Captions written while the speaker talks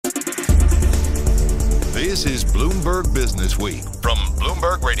This is Bloomberg Businessweek from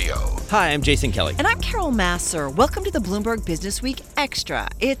Bloomberg Radio. Hi, I'm Jason Kelly. And I'm Carol Massar. Welcome to the Bloomberg Businessweek Extra.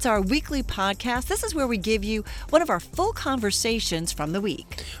 It's our weekly podcast. This is where we give you one of our full conversations from the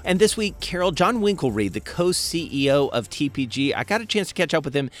week. And this week, Carol, Jon Winkelried, the co-CEO of TPG, I got a chance to catch up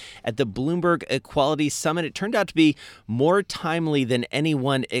with him at the Bloomberg Equality Summit. It turned out to be more timely than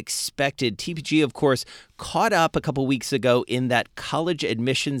anyone expected. TPG, of course, caught up a couple weeks ago in that college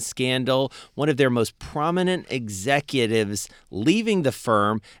admissions scandal, one of their most prominent executives leaving the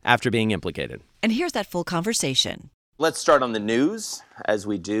firm after being implicated. And here's that full conversation. Let's start on the news, as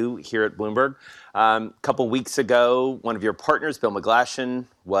we do here at Bloomberg. A couple weeks ago, one of your partners, Bill McGlashan,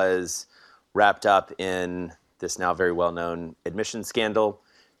 was wrapped up in this now very well-known admissions scandal.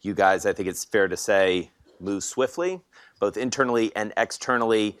 You guys, I think it's fair to say, moved swiftly, both internally and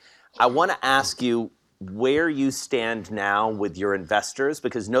externally. I want to ask you where you stand now with your investors,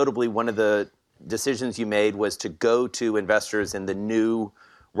 because notably one of the decisions you made was to go to investors in the new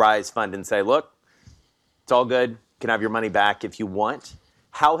Rise Fund and say, look, it's all good. You can have your money back if you want.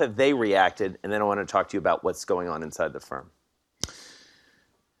 How have they reacted? And then I want to talk to you about what's going on inside the firm.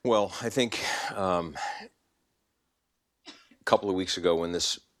 Well, I think a couple of weeks ago when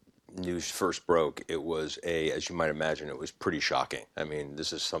this news first broke, it was as you might imagine, it was pretty shocking. I mean,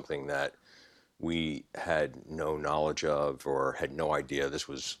 this is something that we had no knowledge of or had no idea this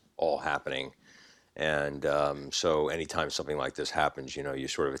was all happening. And so anytime something like this happens, you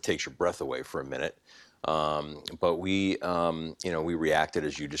sort of, it takes your breath away for a minute. But we reacted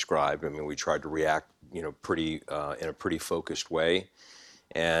as you described. I mean, we tried to react, pretty in a pretty focused way.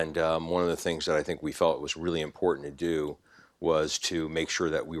 And one of the things that I think we felt was really important to do was to make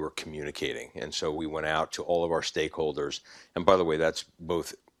sure that we were communicating. And so we went out to all of our stakeholders. And by the way, that's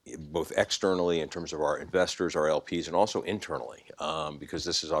both externally in terms of our investors, our LPs, and also internally, because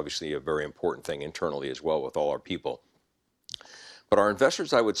this is obviously a very important thing internally as well with all our people. But our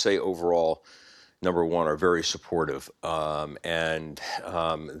investors, I would say overall, number one, are very supportive, and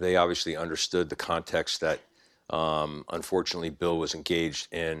they obviously understood the context that unfortunately Bill was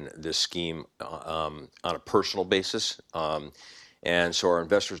engaged in this scheme on a personal basis. And so our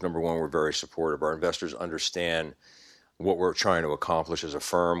investors, number one, were very supportive. Our investors understand what we're trying to accomplish as a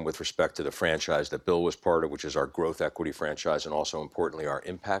firm with respect to the franchise that Bill was part of, which is our growth equity franchise, and also importantly our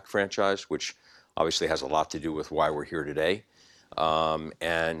impact franchise, which obviously has a lot to do with why we're here today. But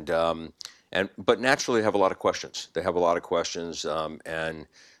naturally they have a lot of questions. They have a lot of questions, and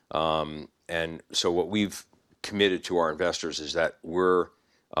so what we've committed to our investors is that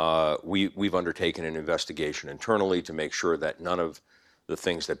we've undertaken an investigation internally to make sure that none of the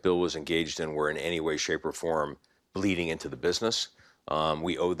things that Bill was engaged in were in any way, shape, or form bleeding into the business.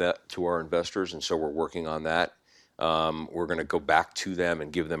 We owe that to our investors, and so we're working on that. We're going to go back to them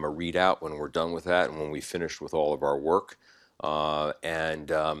and give them a readout when we're done with that and when we finished with all of our work.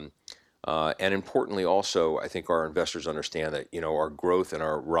 And importantly also, I think our investors understand that, our growth and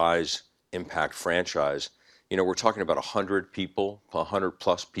our Rise Impact franchise, we're talking about 100 people, 100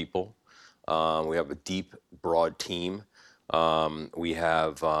 plus people. We have a deep, broad team. We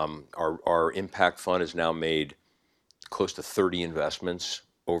have our impact fund has now made close to 30 investments,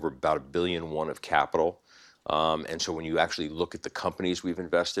 over about $1.1 billion of capital. And so when you actually look at the companies we've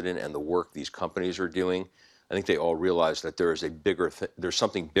invested in and the work these companies are doing, I think they all realize that there is there's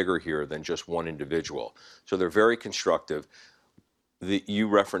something bigger here than just one individual. So they're very constructive. You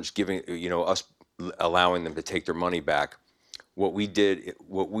referenced giving, us allowing them to take their money back. What we did,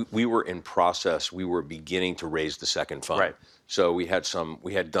 we were in process, we were beginning to raise the second fund. Right. So we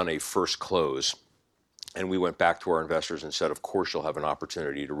had done a first close, and we went back to our investors and said, of course you'll have an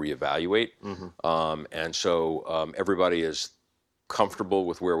opportunity to reevaluate. Mm-hmm. And so everybody is comfortable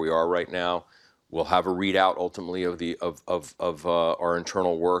with where we are right now. We'll have a readout ultimately of our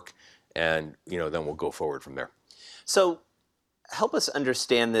internal work, and then we'll go forward from there. So help us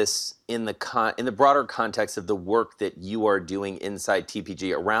understand this in the broader context of the work that you are doing inside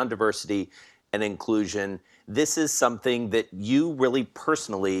TPG around diversity and inclusion. This is something that you really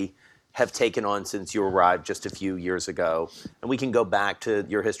personally have taken on since you arrived just a few years ago. And we can go back to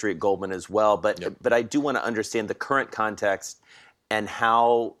your history at Goldman as well. But Yep. but I do want to understand the current context and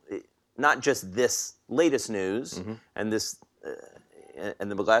how not just this latest news Mm-hmm. and this and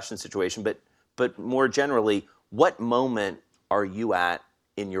the McGlashan situation, but more generally, what moment are you at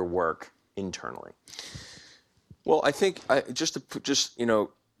in your work internally? Well, I think the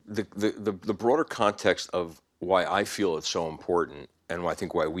broader context of why I feel it's so important, and I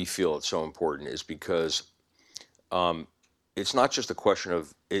think why we feel it's so important, is because it's not just a question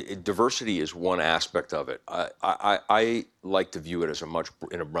of diversity is one aspect of it. I like to view it as in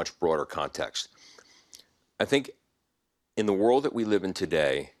a much broader context. I think in the world that we live in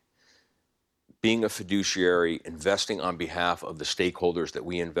today, being a fiduciary, investing on behalf of the stakeholders that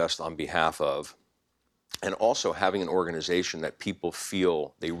we invest on behalf of, and also having an organization that people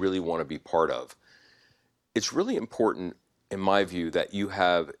feel they really want to be part of, it's really important, in my view, that you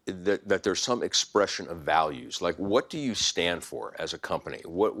have that there's some expression of values. Like, what do you stand for as a company?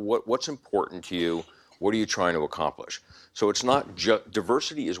 What's important to you? What are you trying to accomplish? So it's not just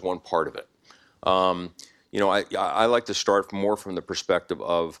diversity is one part of it. I like to start more from the perspective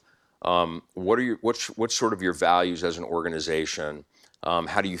of what's sort of your values as an organization?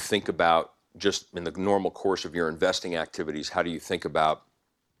 How do you think about, just in the normal course of your investing activities, how do you think about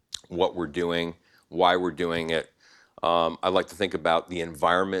what we're doing, why we're doing it? I like to think about the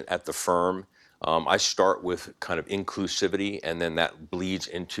environment at the firm. I start with kind of inclusivity, and then that bleeds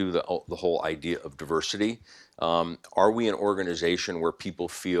into the whole idea of diversity. Are we an organization where people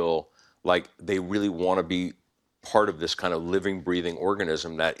feel like they really want to be part of this kind of living, breathing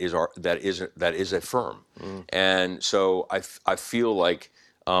organism that is a firm? And so I feel like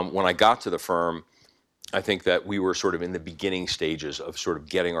when I got to the firm, I think that we were sort of in the beginning stages of sort of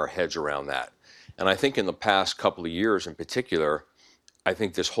getting our heads around that. And I think in the past couple of years in particular, I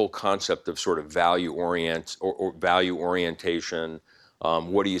think this whole concept of sort of value orientation,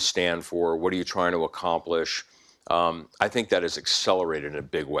 what do you stand for, what are you trying to accomplish, I think that has accelerated in a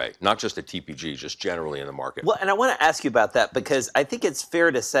big way, not just at TPG, just generally in the market. Well, and I want to ask you about that, because I think it's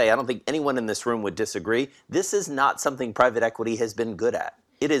fair to say, I don't think anyone in this room would disagree, this is not something private equity has been good at.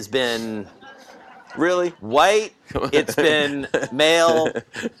 It has been really white, it's been male,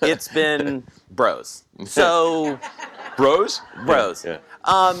 it's been bros. So Bros? Yeah.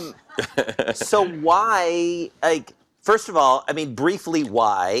 So why, first of all, briefly,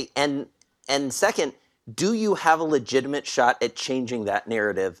 why? And second, do you have a legitimate shot at changing that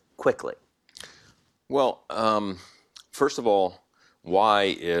narrative quickly? Well, first of all,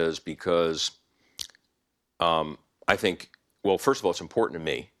 why is because I think, well, first of all, it's important to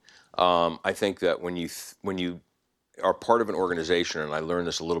me. I think that when you are part of an organization, and I learned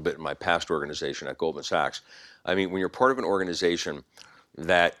this a little bit in my past organization at Goldman Sachs, when you're part of an organization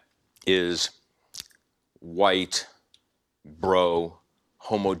that is white, bro,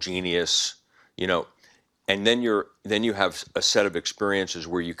 homogeneous, and then you have a set of experiences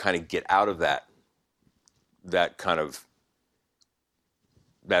where you kind of get out of that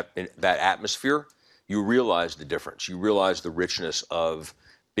atmosphere, you realize the difference. You realize the richness of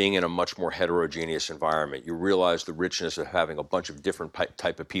being in a much more heterogeneous environment. You realize the richness of having a bunch of different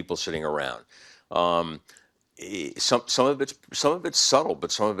type of people sitting around. Some of it's subtle,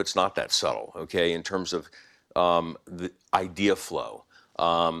 but some of it's not that subtle. Okay, in terms of the idea flow,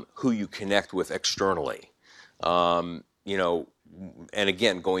 who you connect with externally, and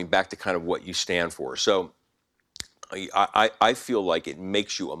again, going back to kind of what you stand for. So I feel like it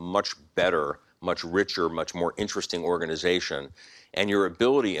makes you a much better, much richer, much more interesting organization. And your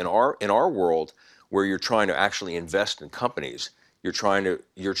ability in our world, where you're trying to actually invest in companies, you're trying to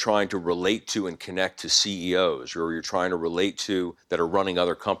relate to and connect to CEOs, or you're trying to relate to that are running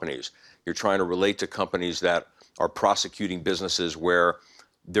other companies. You're trying to relate to companies that are prosecuting businesses where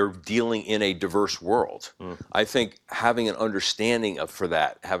they're dealing in a diverse world. I think having an understanding for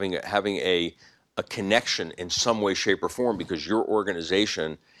that, having a connection in some way, shape, or form, because your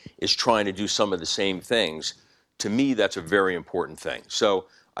organization is trying to do some of the same things, to me, that's a very important thing. So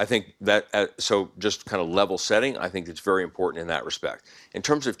I think that, so just kind of level setting, I think it's very important in that respect. In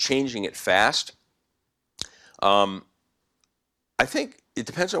terms of changing it fast, I think it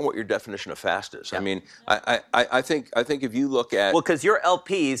depends on what your definition of fast is. Yeah. I think if you look at... Well, because your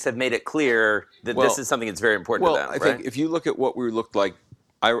LPs have made it clear that this is something that's very important to them, I think if you look at what we looked like,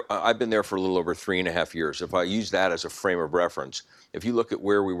 I've been there for a little over 3.5 years. If I use that as a frame of reference, if you look at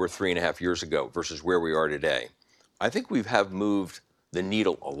where we were 3.5 years ago versus where we are today, I think we have moved the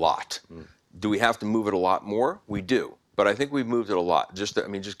needle a lot. Do we have to move it a lot more? We do, but I think we've moved it a lot. Just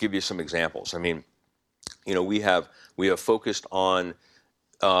give you some examples. We have focused on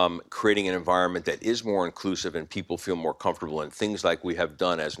creating an environment that is more inclusive and people feel more comfortable in, things like we have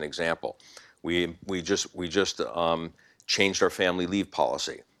done as an example. We just changed our family leave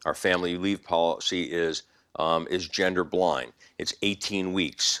policy. Our family leave policy is gender blind. It's 18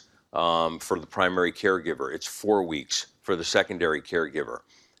 weeks for the primary caregiver. It's 4 weeks for the secondary caregiver.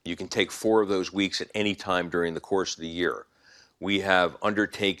 You can take 4 of those weeks at any time during the course of the year. We have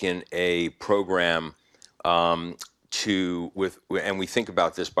undertaken a program and we think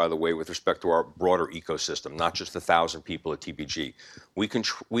about this, by the way, with respect to our broader ecosystem, not just the 1,000 people at TPG.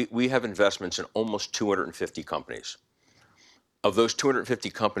 We have investments in almost 250 companies. Of those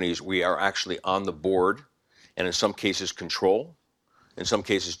 250 companies, we are actually on the board and in some cases control, in some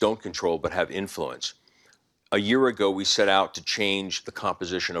cases don't control but have influence. A year ago, we set out to change the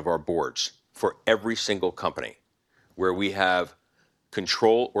composition of our boards for every single company where we have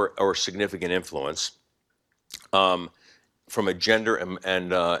control or significant influence from a gender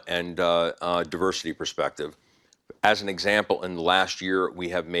and diversity perspective. As an example, in the last year,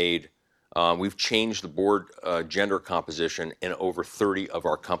 we've changed the board gender composition in over 30 of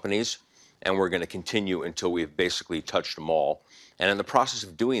our companies, and we're going to continue until we've basically touched them all. And in the process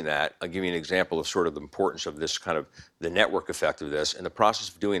of doing that, I'll give you an example of sort of the importance of this kind of the network effect of this. In the process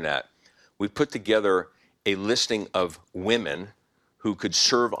of doing that, we put together a listing of women who could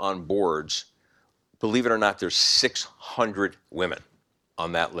serve on boards. Believe it or not, there's 600 women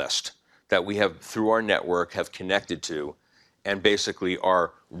on that list that we have, through our network, have connected to, and basically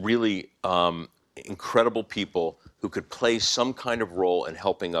are really incredible people who could play some kind of role in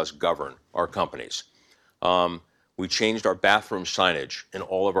helping us govern our companies. We changed our bathroom signage in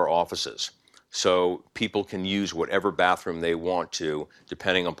all of our offices, so people can use whatever bathroom they want to,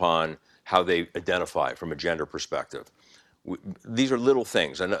 depending upon how they identify from a gender perspective. These are little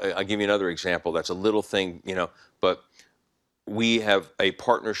things, and I'll give you another example. That's a little thing, but we have a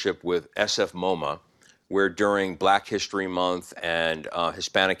partnership with SF MoMA, where during Black History Month and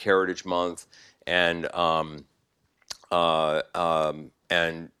Hispanic Heritage Month and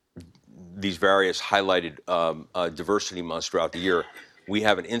these various highlighted diversity months throughout the year, we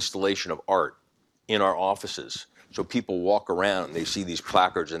have an installation of art in our offices. So people walk around and they see these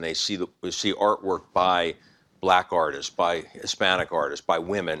placards and they see artwork by Black artists, by Hispanic artists, by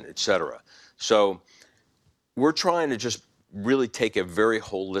women, et cetera. So we're trying to just really take a very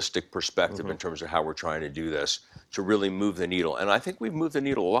holistic perspective in terms of how we're trying to do this to really move the needle. And I think we've moved the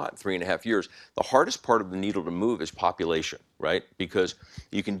needle a lot in 3.5 years. The hardest part of the needle to move is population, right? Because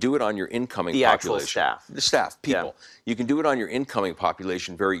you can do it on your incoming population. The actual staff. The staff, people. Yeah. You can do it on your incoming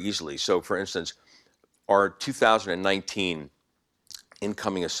population very easily. So for instance, our 2019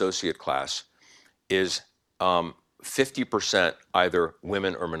 incoming associate class is 50% either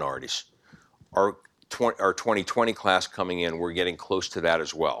women or minorities. Our 2020 class coming in, we're getting close to that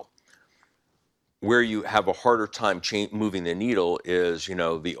as well. Where you have a harder time moving the needle is,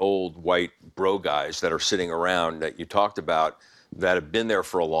 the old white bro guys that are sitting around that you talked about that have been there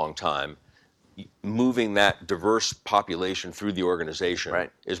for a long time. Moving that diverse population through the organization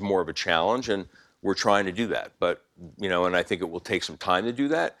is more of a challenge, and we're trying to do that. But, and I think it will take some time to do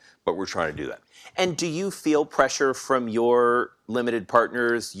that, but we're trying to do that. And do you feel pressure from your limited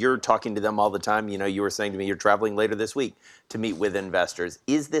partners? You're talking to them all the time. You were saying to me you're traveling later this week to meet with investors.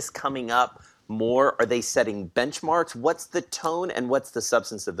 Is this coming up more? Are they setting benchmarks? What's the tone and what's the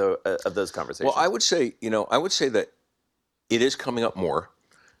substance of those conversations? Well, I would say that it is coming up more.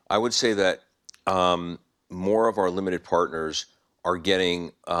 I would say that more of our limited partners are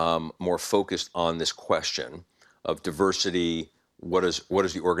getting more focused on this question of diversity. What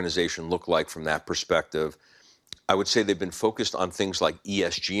does the organization look like from that perspective? I would say they've been focused on things like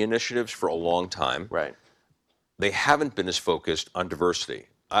ESG initiatives for a long time. Right. They haven't been as focused on diversity.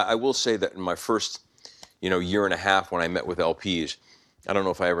 I will say that in my first, year and a half when I met with LPs, I don't know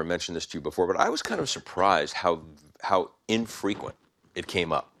if I ever mentioned this to you before, but I was kind of surprised how infrequent it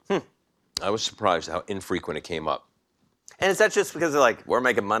came up. I was surprised how infrequent it came up. And is that just because they're like, we're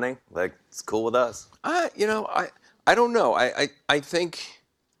making money? Like, it's cool with us? I don't know. I think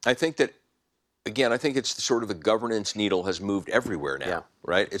that, again, I think it's sort of the governance needle has moved everywhere now,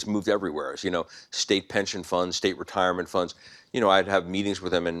 right? It's moved everywhere. As state pension funds, state retirement funds. I'd have meetings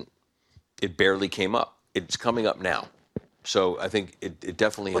with them and it barely came up. It's coming up now. So I think it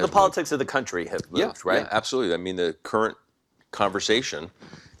definitely has the politics of the country have moved, right? Yeah, absolutely. I mean, the current conversation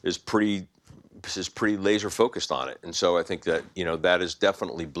is pretty laser focused on it. And so I think that, that is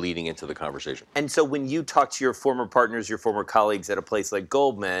definitely bleeding into the conversation. And so when you talk to your former partners, your former colleagues at a place like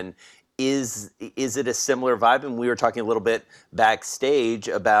Goldman, is it a similar vibe? And we were talking a little bit backstage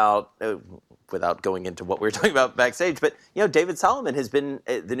about, without going into what we were talking about backstage, but, David Solomon has been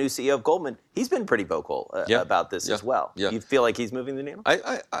the new CEO of Goldman. He's been pretty vocal about this as well. Yeah. You feel like he's moving the needle?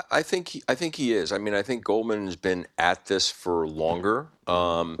 I think he is. I mean, I think Goldman has been at this for longer.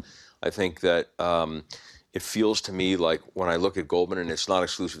 I think that it feels to me like when I look at Goldman, and it's not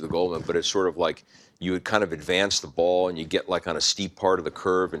exclusive to Goldman, but it's sort of like you would kind of advance the ball and you get like on a steep part of the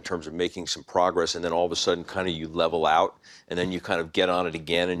curve in terms of making some progress, and then all of a sudden kind of you level out, and then you kind of get on it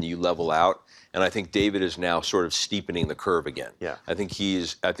again and you level out. And I think David is now sort of steepening the curve again. Yeah. I think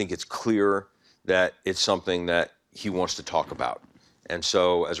it's clear that it's something that he wants to talk about. And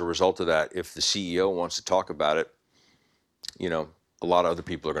so as a result of that, if the CEO wants to talk about it, a lot of other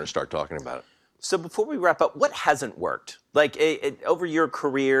people are going to start talking about it. So before we wrap up, what hasn't worked? Like over your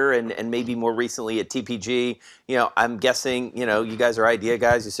career and maybe more recently at TPG, I'm guessing, you guys are idea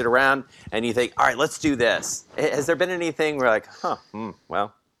guys. You sit around and you think, all right, let's do this. Has there been anything where like,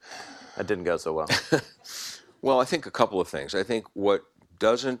 well, that didn't go so well? Well, I think a couple of things. I think what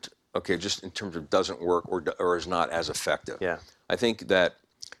doesn't, just in terms of doesn't work or is not as effective. Yeah. I think that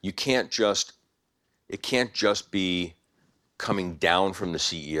it can't just be coming down from the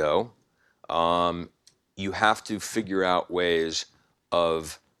CEO. You have to figure out ways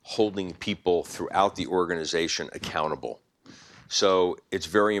of holding people throughout the organization accountable. So it's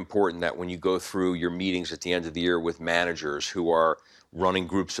very important that when you go through your meetings at the end of the year with managers who are running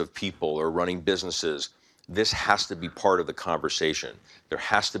groups of people or running businesses, this has to be part of the conversation. There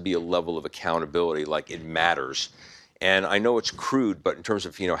has to be a level of accountability, like it matters. And I know it's crude, but in terms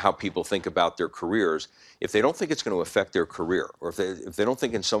of how people think about their careers, if they don't think it's going to affect their career, or if they don't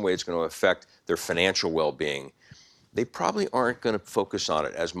think in some way it's going to affect their financial well-being, they probably aren't going to focus on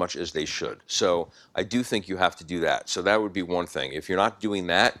it as much as they should. So I do think you have to do that. So that would be one thing. If you're not doing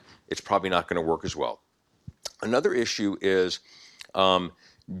that, it's probably not going to work as well. Another issue is,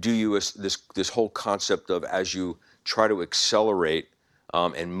 this whole concept of as you try to accelerate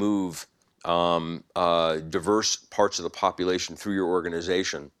and move diverse parts of the population through your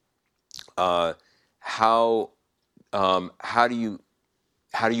organization, how do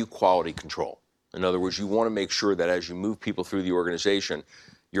you quality control? In other words, you want to make sure that as you move people through the organization,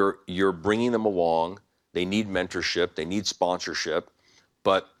 you're bringing them along. They need mentorship, they need sponsorship,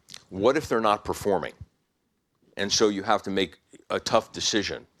 but what if they're not performing? And so you have to make a tough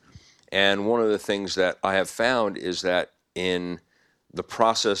decision. And one of the things that I have found is that in the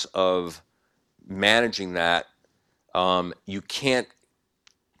process of managing that, you can't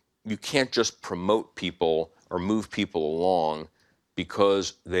just promote people or move people along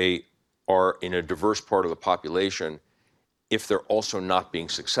because they are in a diverse part of the population if they're also not being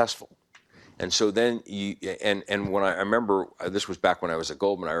successful. And so then when I remember, this was back when I was at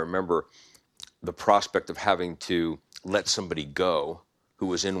Goldman, I remember the prospect of having to let somebody go who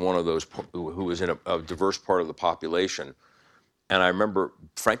was in a diverse part of the population. And I remember,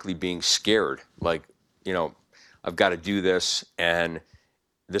 frankly, being scared, like, I've got to do this, and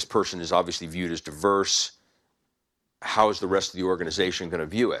this person is obviously viewed as diverse. How is the rest of the organization going to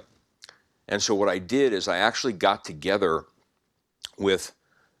view it? And so what I did is I actually got together with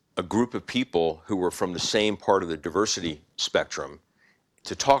a group of people who were from the same part of the diversity spectrum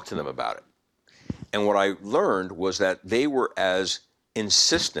to talk to them about it. And what I learned was that they were as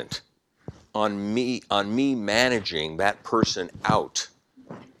insistent on me managing that person out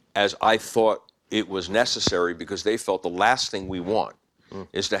as I thought it was necessary, because they felt the last thing we want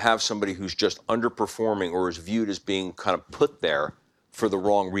is to have somebody who's just underperforming or is viewed as being kind of put there for the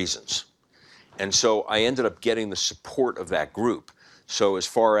wrong reasons. And so I ended up getting the support of that group. So as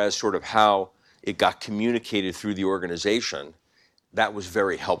far as sort of how it got communicated through the organization, that was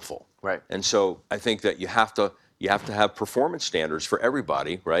very helpful. Right. And so I think that you have to have performance standards for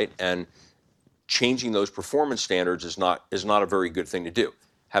everybody, right? And changing those performance standards is not a very good thing to do.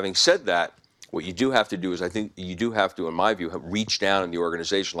 Having said that, what you do have to do is, I think you do have to, in my view, reach down in the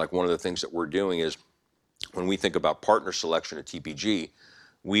organization. Like one of the things that we're doing is, when we think about partner selection at TPG,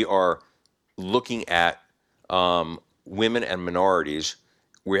 we are looking at women and minorities.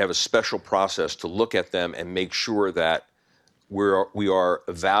 We have a special process to look at them and make sure that we are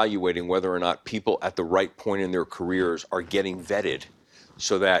evaluating whether or not people at the right point in their careers are getting vetted,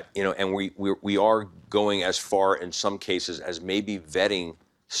 so that, and we are going as far in some cases as maybe vetting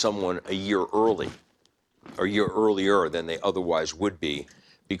someone a year early, or a year earlier than they otherwise would be,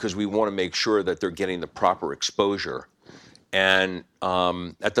 because we want to make sure that they're getting the proper exposure. And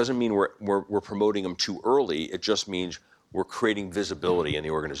that doesn't mean we're promoting them too early. It just means we're creating visibility in the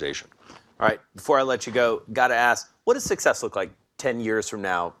organization. All right, before I let you go, got to ask, what does success look like 10 years from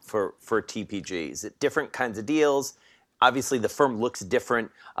now for TPG? Is it different kinds of deals? Obviously, the firm looks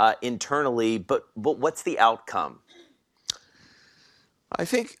different internally, but what's the outcome? I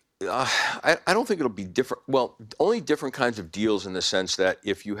think, I don't think it'll be different. Well, only different kinds of deals in the sense that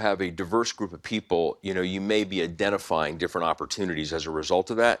if you have a diverse group of people, you may be identifying different opportunities as a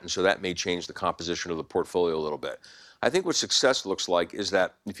result of that. And so that may change the composition of the portfolio a little bit. I think what success looks like is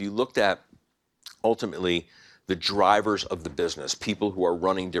that if you looked at ultimately the drivers of the business, people who are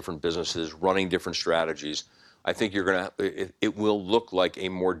running different businesses, running different strategies, I think it will look like a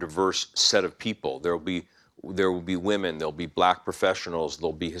more diverse set of people. There will be women, there'll be black professionals,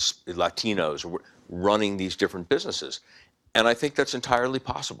 there'll be Latinos running these different businesses. And I think that's entirely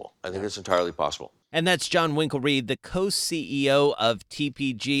possible. And that's Jon Winkelried, the co-CEO of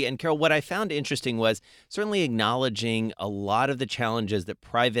TPG. And Carol, what I found interesting was certainly acknowledging a lot of the challenges that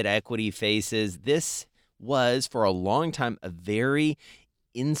private equity faces. This was, for a long time, a very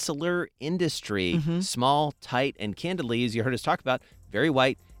insular industry, small, tight, and candidly, as you heard us talk about, very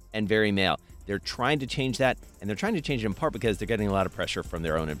white and very male. They're trying to change that, and they're trying to change it in part because they're getting a lot of pressure from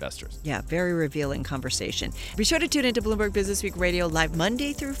their own investors. Yeah, very revealing conversation. Be sure to tune into Bloomberg Businessweek Radio live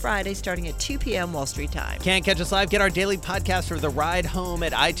Monday through Friday starting at 2 p.m. Wall Street time. Can't catch us live? Get our daily podcast for the ride home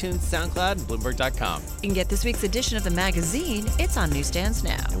at iTunes, SoundCloud, and Bloomberg.com. You can get this week's edition of the magazine. It's on newsstands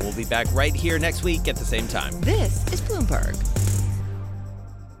now. And we'll be back right here next week at the same time. This is Bloomberg.